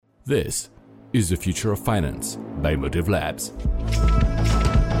This is the Future of Finance by Motive Labs.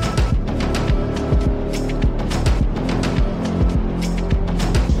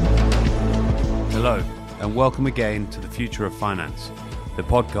 Hello, and welcome again to the Future of Finance, the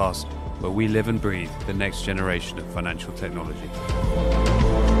podcast where we live and breathe the next generation of financial technology.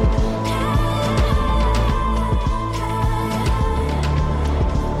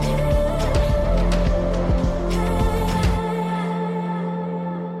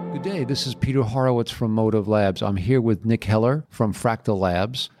 This is Peter Horowitz from Motive Labs. I'm here with Nick Heller from Fractal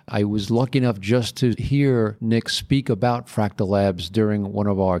Labs. I was lucky enough just to hear Nick speak about Fractal Labs during one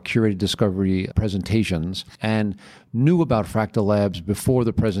of our Curated Discovery presentations and knew about Fractal Labs before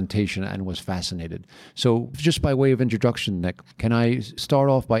the presentation and was fascinated. So just by way of introduction, Nick, can I start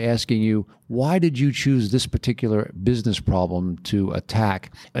off by asking you, why did you choose this particular business problem to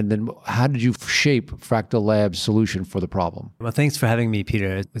attack? And then how did you shape Fractal Labs' solution for the problem? Well, thanks for having me,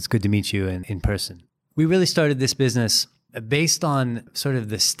 Peter. It's good to meet you in person. We really started this business based on sort of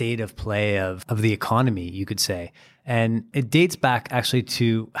the state of play of the economy, you could say. And it dates back actually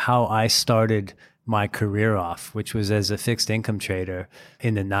to how I started my career off, which was as a fixed income trader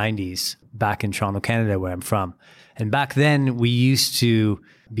in the 90s back in Toronto, Canada, where I'm from. And back then, we used to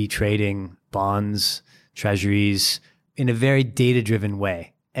be trading bonds, treasuries in a very data-driven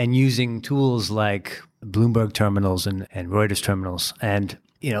way and using tools like Bloomberg terminals and Reuters terminals. And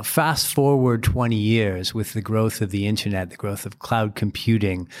fast forward 20 years with the growth of the internet, the growth of cloud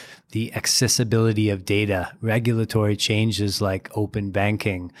computing, the accessibility of data, regulatory changes like open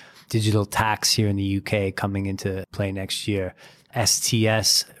banking, digital tax here in the UK coming into play next year,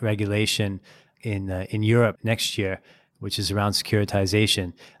 STS regulation in Europe next year, which is around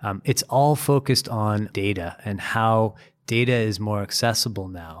securitization. It's all focused on data and how data is more accessible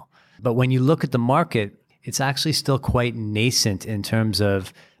now. But when you look at the market, it's actually still quite nascent in terms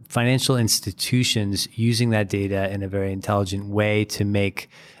of financial institutions using that data in a very intelligent way to make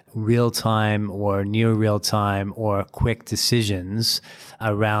real-time or near real-time or quick decisions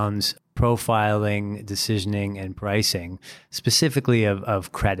around profiling, decisioning, and pricing, specifically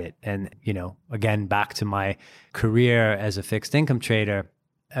of credit. And, again, back to my career as a fixed income trader,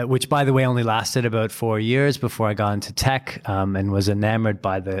 which, by the way, only lasted about 4 years before I got into tech and was enamored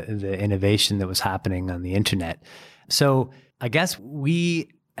by the innovation that was happening on the internet. So I guess we,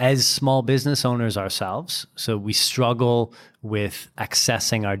 as small business owners ourselves, so we struggle with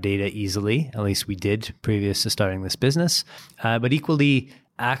accessing our data easily, at least we did previous to starting this business, but equally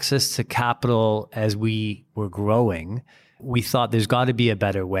access to capital as we were growing. We thought there's got to be a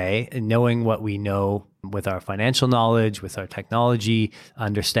better way, and knowing what we know with our financial knowledge, with our technology,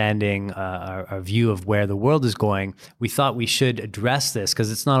 understanding our view of where the world is going, we thought we should address this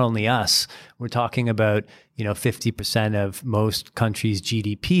because it's not only us. We're talking about 50% of most countries'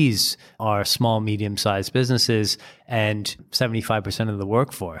 GDPs are small, medium-sized businesses and 75% of the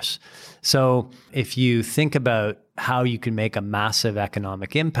workforce. So if you think about how you can make a massive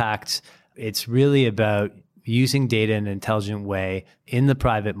economic impact, it's really about using data in an intelligent way in the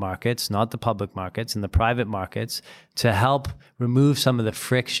private markets, not the public markets, in the private markets, to help remove some of the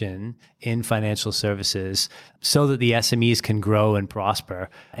friction in financial services so that the SMEs can grow and prosper,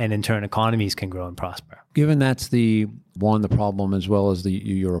 and in turn economies can grow and prosper. Given that's the problem as well as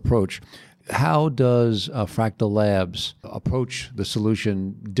your approach, how does Fractal Labs approach the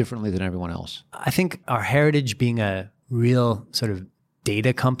solution differently than everyone else? I think our heritage being a real sort of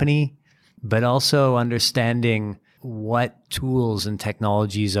data company, but also understanding what tools and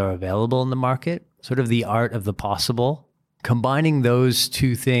technologies are available in the market, sort of the art of the possible. Combining those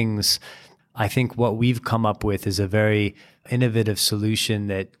two things, I think what we've come up with is a very innovative solution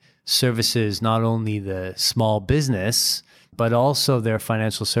that services not only the small business, but also their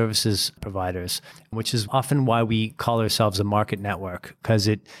financial services providers, which is often why we call ourselves a market network, because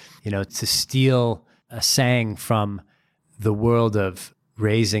to steal a saying from the world of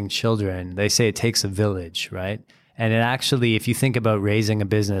raising children, they say it takes a village, right? And it actually, if you think about raising a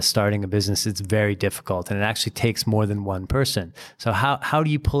business, starting a business, it's very difficult, and it actually takes more than one person. So how do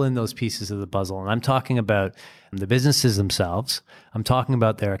you pull in those pieces of the puzzle? And I'm talking about the businesses themselves. I'm talking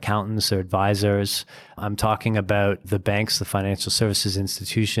about their accountants, their advisors. I'm talking about the banks, the financial services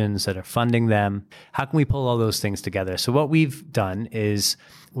institutions that are funding them. How can we pull all those things together? So what we've done is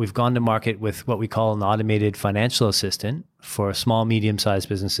we've gone to market with what we call an automated financial assistant for small, medium-sized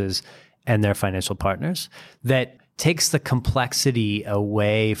businesses and their financial partners that takes the complexity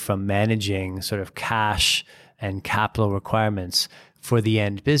away from managing sort of cash and capital requirements for the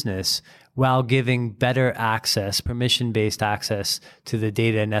end business, while giving better access, permission-based access to the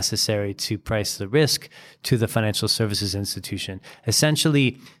data necessary to price the risk to the financial services institution,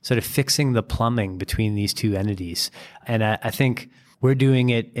 essentially sort of fixing the plumbing between these two entities. And I think we're doing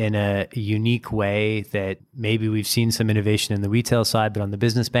it in a unique way that maybe we've seen some innovation in the retail side, but on the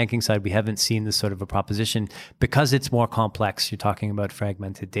business banking side, we haven't seen this sort of a proposition because it's more complex. You're talking about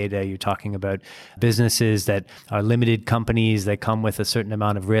fragmented data. You're talking about businesses that are limited companies that come with a certain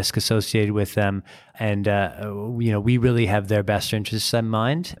amount of risk associated with them. And, we really have their best interests in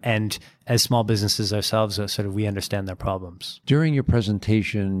mind. And as small businesses ourselves, we understand their problems. During your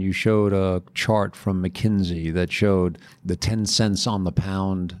presentation, you showed a chart from McKinsey that showed the 10 cents on the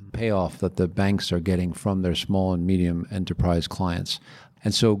pound payoff that the banks are getting from their small and medium enterprise clients.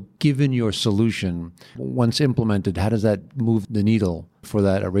 And so given your solution, once implemented, how does that move the needle for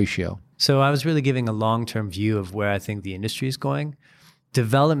that ratio? So I was really giving a long-term view of where I think the industry is going.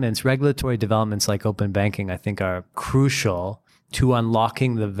 Regulatory developments like open banking, I think are crucial to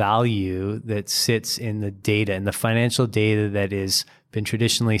unlocking the value that sits in the data and the financial data that has been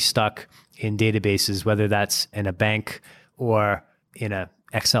traditionally stuck in databases, whether that's in a bank or in a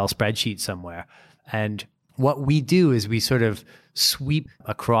Excel spreadsheet somewhere. And what we do is we sort of sweep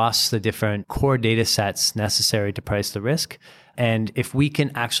across the different core data sets necessary to price the risk. And if we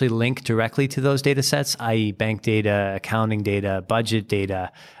can actually link directly to those data sets, i.e. bank data, accounting data, budget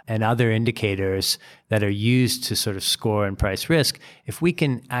data, and other indicators that are used to sort of score and price risk, if we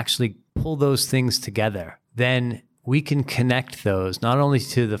can actually pull those things together, then we can connect those not only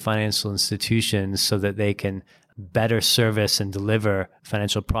to the financial institutions so that they can better service and deliver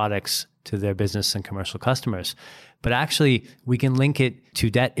financial products to their business and commercial customers, but actually we can link it to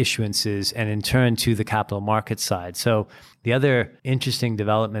debt issuances and in turn to the capital market side. So the other interesting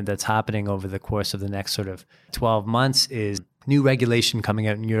development that's happening over the course of the next sort of 12 months is new regulation coming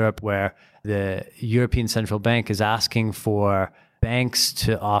out in Europe where the European Central Bank is asking for banks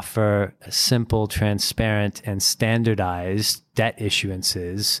to offer simple, transparent, and standardized debt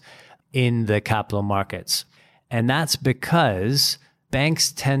issuances in the capital markets. And that's because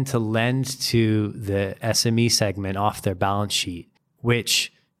banks tend to lend to the SME segment off their balance sheet,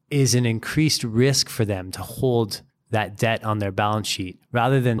 which is an increased risk for them to hold that debt on their balance sheet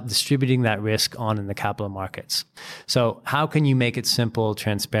rather than distributing that risk on in the capital markets. So how can you make it simple,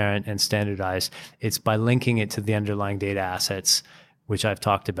 transparent, and standardized? It's by linking it to the underlying data assets, which I've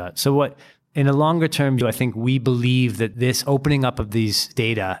talked about. So what, in a longer term view, I think we believe that this opening up of these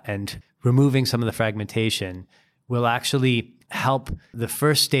data and removing some of the fragmentation will actually help the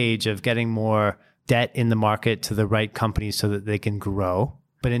first stage of getting more debt in the market to the right companies so that they can grow,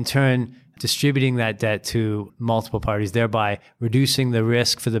 but in turn, distributing that debt to multiple parties, thereby reducing the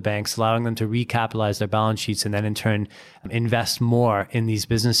risk for the banks, allowing them to recapitalize their balance sheets, and then in turn invest more in these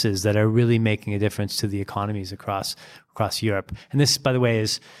businesses that are really making a difference to the economies across Europe. And this, by the way,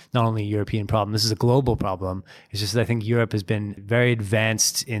 is not only a European problem, this is a global problem. It's just that I think Europe has been very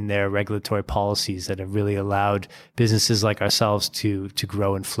advanced in their regulatory policies that have really allowed businesses like ourselves to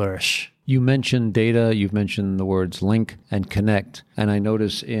grow and flourish. You mentioned data, you've mentioned the words link and connect, and I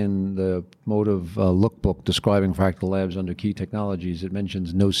notice in the Motive lookbook describing Fractal Labs under key technologies, it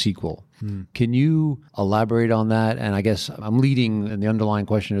mentions NoSQL. Can you elaborate on that? And I guess I'm leading, and the underlying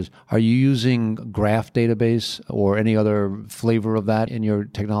question is, are you using Graph database or any other flavor of that in your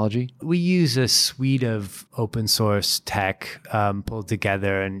technology? We use a suite of open source tech pulled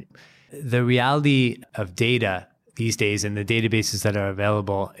together, and the reality of data these days and the databases that are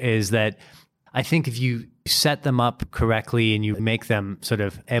available is that I think if you set them up correctly and you make them sort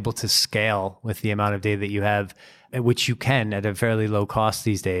of able to scale with the amount of data that you have, which you can at a fairly low cost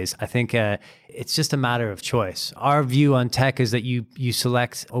these days, I think it's just a matter of choice. Our view on tech is that you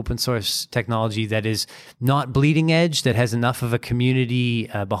select open source technology that is not bleeding edge, that has enough of a community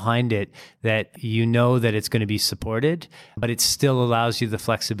behind it that you know that it's going to be supported, but it still allows you the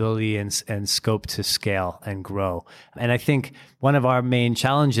flexibility and scope to scale and grow. And I think one of our main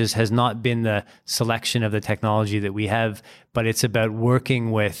challenges has not been the selection of the technology that we have, but it's about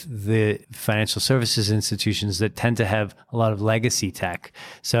working with the financial services institutions that tend to have a lot of legacy tech.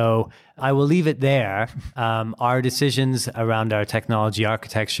 So I will leave it there. Our decisions around our technology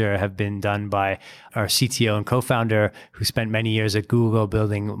architecture have been done by our CTO and co-founder who spent many years at Google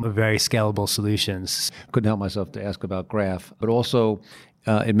building very scalable solutions. Couldn't help myself to ask about Graph, but also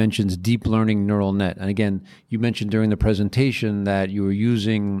it mentions deep learning neural net. And again, you mentioned during the presentation that you were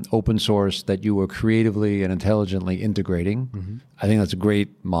using open source that you were creatively and intelligently integrating. Mm-hmm. I think that's a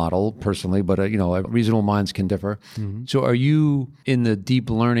great model personally, but reasonable minds can differ. Mm-hmm. So are you in the deep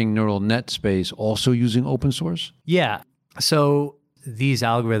learning neural net space also using open source? Yeah. So these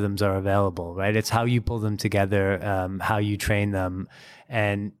algorithms are available, right? It's how you pull them together, how you train them.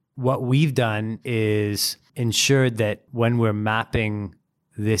 And what we've done is ensured that when we're mapping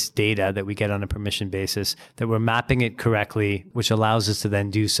this data that we get on a permission basis, that we're mapping it correctly, which allows us to then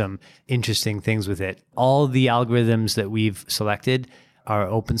do some interesting things with it. All the algorithms that we've selected are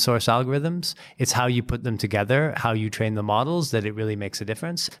open source algorithms. It's how you put them together, how you train the models, that it really makes a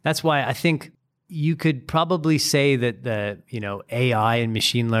difference. That's why I think you could probably say that the, AI and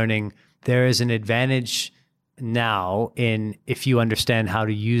machine learning, there is an advantage now in if you understand how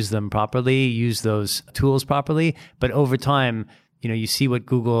to use them properly, use those tools properly. But over time, you see what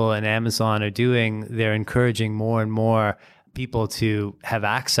Google and Amazon are doing. They're encouraging more and more people to have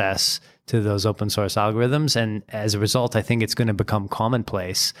access to those open source algorithms. And as a result, I think it's going to become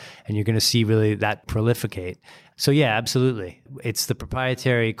commonplace and you're going to see really that proliferate. So yeah, absolutely. It's the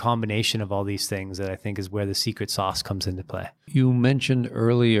proprietary combination of all these things that I think is where the secret sauce comes into play. You mentioned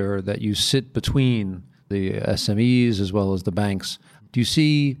earlier that you sit between the SMEs as well as the banks. Do you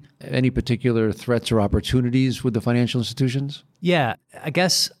see any particular threats or opportunities with the financial institutions? Yeah, I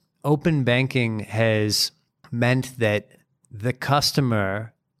guess open banking has meant that the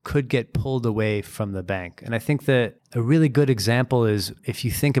customer could get pulled away from the bank. And I think that a really good example is if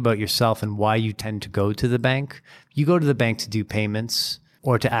you think about yourself and why you tend to go to the bank. You go to the bank to do payments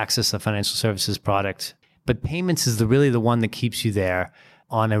or to access a financial services product. But payments is really the one that keeps you there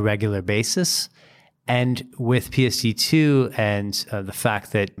on a regular basis. And with PSD2 and the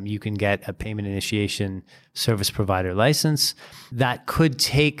fact that you can get a payment initiation service provider license, that could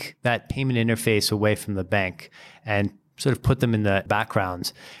take that payment interface away from the bank and sort of put them in the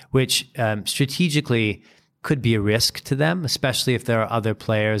background, which strategically could be a risk to them, especially if there are other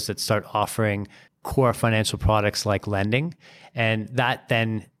players that start offering core financial products like lending. And that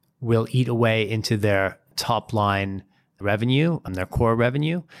then will eat away into their top line revenue and their core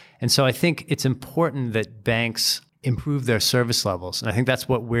revenue. And so I think it's important that banks improve their service levels. And I think that's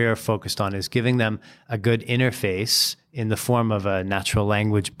what we're focused on, is giving them a good interface in the form of a natural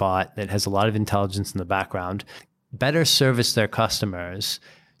language bot that has a lot of intelligence in the background, better service their customers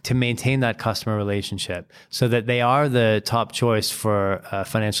to maintain that customer relationship so that they are the top choice for a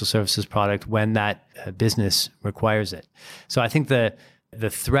financial services product when that business requires it. So I think the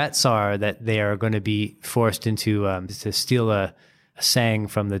threats are that they are going to be forced into, to steal a saying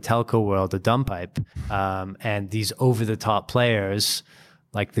from the telco world, a dumb pipe. And these over-the-top players,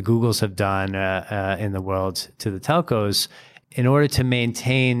 like the Googles have done in the world to the telcos, in order to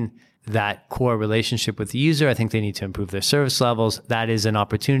maintain that core relationship with the user, I think they need to improve their service levels. That is an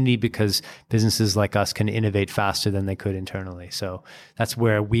opportunity because businesses like us can innovate faster than they could internally. So that's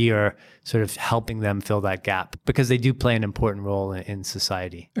where we are sort of helping them fill that gap because they do play an important role in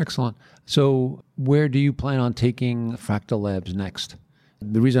society. Excellent. So where do you plan on taking Fractal Labs next?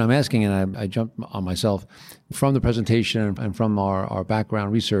 The reason I'm asking, and I jumped on myself, from the presentation and from our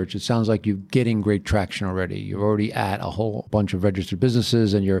background research, it sounds like you're getting great traction already. You're already at a whole bunch of registered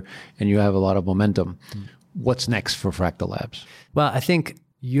businesses and you have a lot of momentum. What's next for Fractal Labs? Well, I think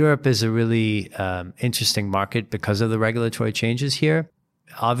Europe is a really interesting market because of the regulatory changes here.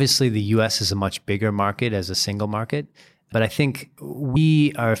 Obviously, the US is a much bigger market as a single market. But I think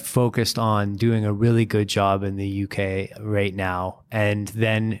we are focused on doing a really good job in the UK right now and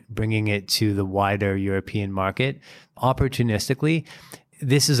then bringing it to the wider European market opportunistically.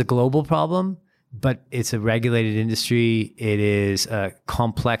 This is a global problem, but it's a regulated industry. It is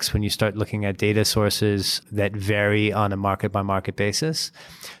complex when you start looking at data sources that vary on a market by market basis.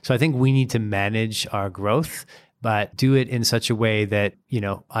 So I think we need to manage our growth, but do it in such a way that,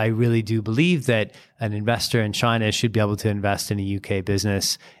 I really do believe that an investor in China should be able to invest in a UK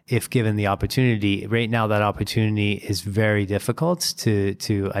business if given the opportunity. Right now, that opportunity is very difficult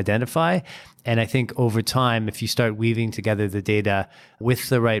to identify. And I think over time, if you start weaving together the data with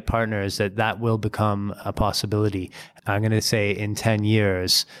the right partners, that will become a possibility. I'm going to say in 10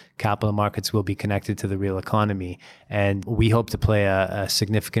 years, capital markets will be connected to the real economy. And we hope to play a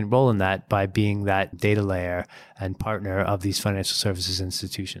significant role in that by being that data layer and partner of these financial services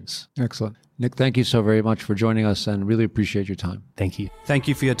institutions. Excellent. Nick, thank you so very much for joining us and really appreciate your time. Thank you. Thank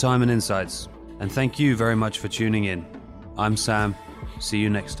you for your time and insights. And thank you very much for tuning in. I'm Sam. See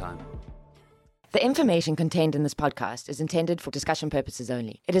you next time. The information contained in this podcast is intended for discussion purposes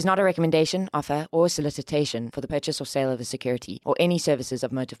only. It is not a recommendation, offer, or solicitation for the purchase or sale of a security or any services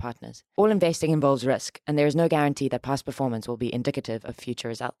of Motive Partners. All investing involves risk, and there is no guarantee that past performance will be indicative of future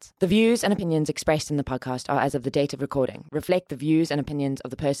results. The views and opinions expressed in the podcast are as of the date of recording, reflect the views and opinions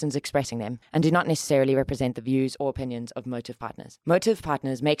of the persons expressing them, and do not necessarily represent the views or opinions of Motive Partners. Motive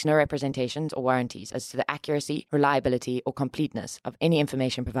Partners makes no representations or warranties as to the accuracy, reliability, or completeness of any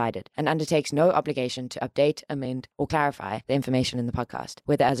information provided, and undertakes no obligation to update, amend, or clarify the information in the podcast,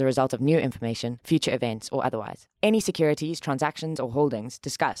 whether as a result of new information, future events, or otherwise. Any securities, transactions, or holdings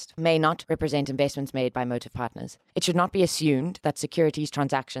discussed may not represent investments made by Motive Partners. It should not be assumed that securities,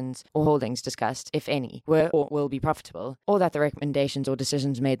 transactions, or holdings discussed, if any, were or will be profitable, or that the recommendations or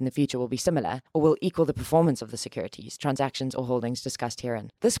decisions made in the future will be similar or will equal the performance of the securities, transactions, or holdings discussed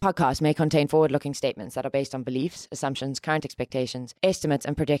herein. This podcast may contain forward-looking statements that are based on beliefs, assumptions, current expectations, estimates,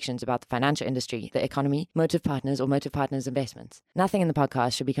 and predictions about the financial industry, the economy, Motive Partners, or Motive Partners investments. Nothing in the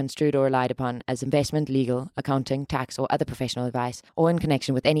podcast should be construed or relied upon as investment, legal, accounting, tax, or other professional advice, or in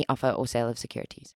connection with any offer or sale of securities.